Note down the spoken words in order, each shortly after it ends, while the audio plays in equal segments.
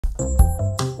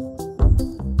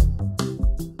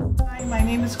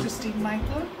name is Kristine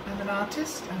Michael. I'm an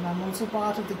artist and I'm also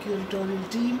part of the curatorial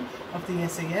team of the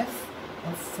SAF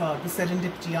of the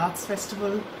Serendipity Arts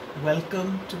Festival.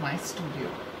 Welcome to my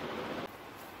studio.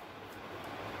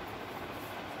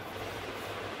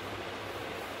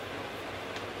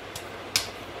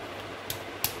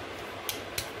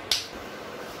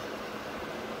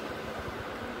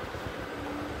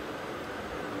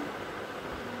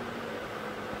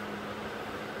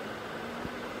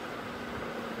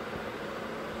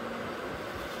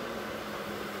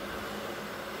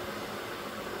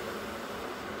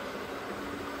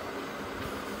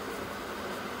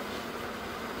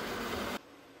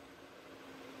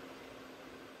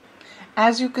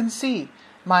 As you can see,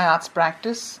 my arts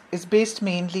practice is based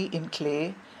mainly in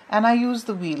clay, and I use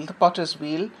the wheel, the potter's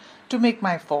wheel, to make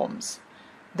my forms.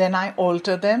 Then I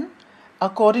alter them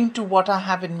according to what I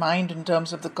have in mind in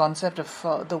terms of the concept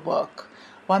of the work.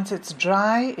 Once it's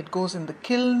dry, it goes in the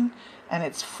kiln and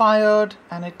it's fired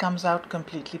and it comes out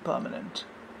completely permanent.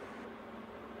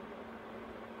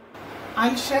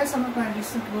 I'll share some of my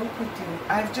recent work with you.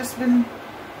 I've just been,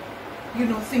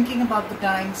 thinking about the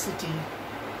dying city.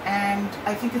 And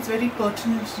I think it's very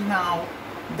pertinent now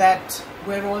that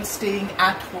we're all staying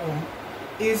at home,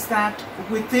 is that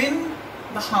within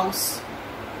the house,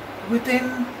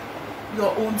 within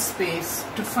your own space,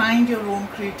 to find your own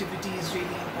creativity is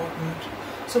really important.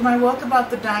 So my work about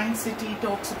the dying city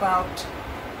talks about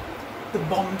the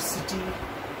bombed city,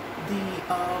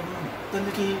 the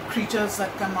little creatures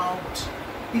that come out,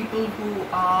 people who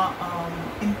are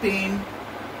in pain.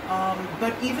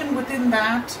 But even within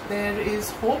that, there is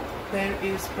hope, there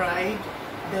is pride,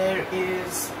 there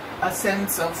is a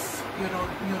sense of,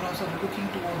 sort of looking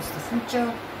towards the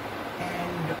future.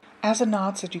 And as an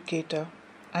arts educator,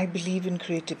 I believe in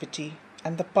creativity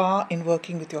and the power in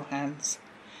working with your hands.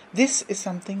 This is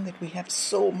something that we have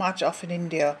so much of in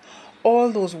India. All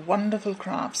those wonderful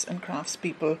crafts and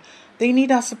craftspeople, they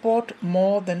need our support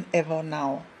more than ever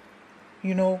now.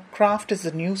 Craft is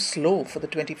the new slow for the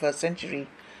 21st century.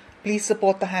 Please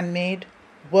support the handmade,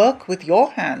 work with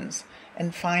your hands,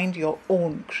 and find your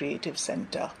own creative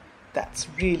center. That's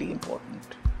really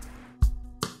important.